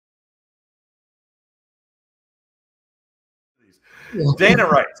Dana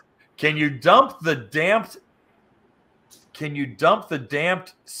writes, can you dump the damped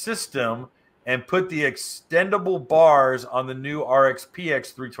system and put the extendable bars on the new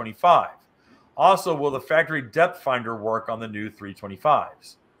RXP-X 325? Also, will the factory depth finder work on the new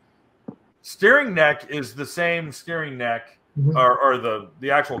 325s? Steering neck is the same steering neck, or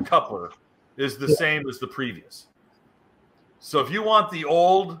the actual coupler is the same as the previous. So if you want the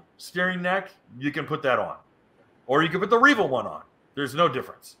old steering neck, you can put that on. Or you can put the Reval one on. There's no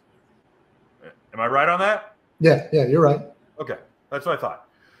difference. Am I right on that? Yeah, you're right. Okay, that's what I thought.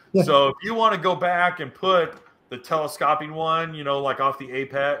 Yeah. So if you want to go back and put the telescoping one, you know, like off the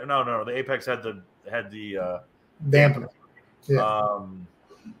Apex. No, the Apex had the dampener. Yeah.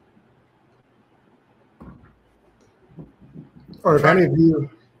 Or if any of you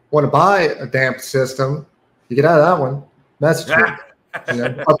want to buy a damped system, you get out of that one. Message me.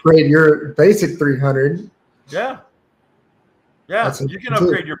 Upgrade your basic 300. Yeah. You can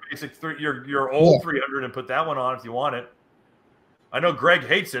upgrade your basic your old 300 and put that one on if you want it. I know Greg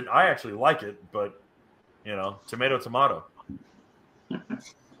hates it. I actually like it, but you know, tomato.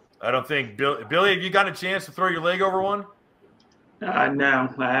 I don't think Billy. Have you got a chance to throw your leg over one? No,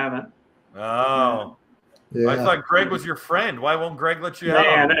 I haven't. Oh. Yeah. I thought Greg was your friend. Why won't Greg let you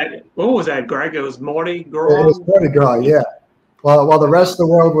out? What was that, Greg? It was Morty Girl? It was Morty Girl, yeah. While the rest of the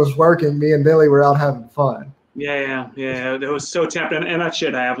world was working, me and Billy were out having fun. Yeah. It was so tempting, and I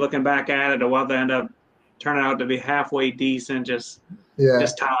should have. Looking back at it, well, they ended up turning out to be halfway decent. Just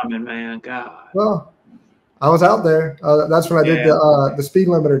timing, man. God. Well, I was out there. That's when I did the speed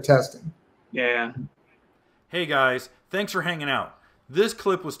limiter testing. Yeah. Hey, guys. Thanks for hanging out. This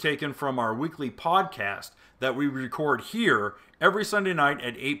clip was taken from our weekly podcast that we record here every Sunday night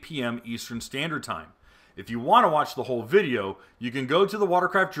at 8 p.m. Eastern Standard Time. If you want to watch the whole video, you can go to the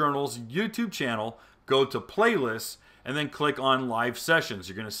Watercraft Journal's YouTube channel, go to playlists, and then click on live sessions.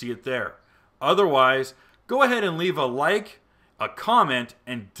 You're going to see it there. Otherwise, go ahead and leave a like, a comment,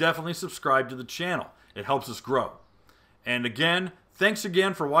 and definitely subscribe to the channel. It helps us grow. And again, thanks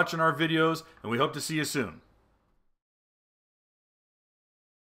again for watching our videos, and we hope to see you soon.